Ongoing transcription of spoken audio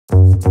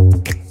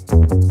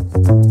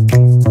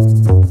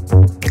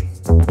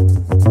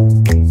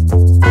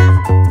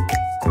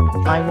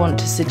I want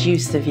to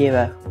seduce the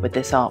viewer with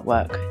this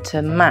artwork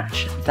to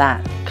match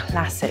that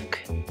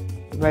classic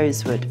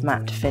rosewood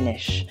matte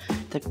finish,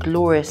 the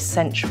glorious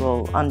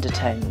sensual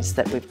undertones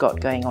that we've got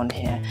going on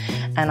here.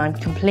 And I'm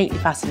completely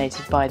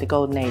fascinated by the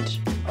golden age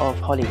of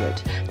Hollywood,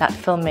 that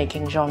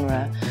filmmaking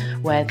genre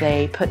where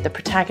they put the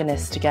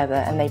protagonists together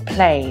and they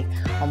play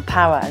on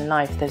power and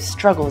life, those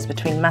struggles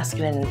between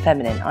masculine and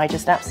feminine. I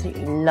just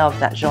absolutely love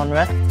that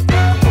genre.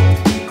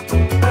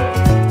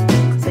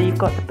 So you've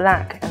got the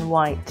black and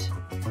white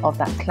of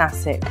that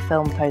classic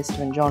film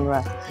poster and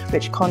genre,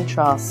 which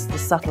contrasts the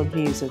subtle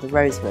hues of the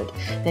rosewood.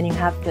 Then you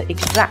have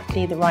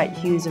exactly the right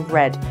hues of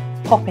red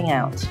popping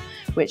out,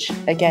 which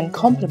again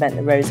complement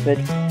the rosewood.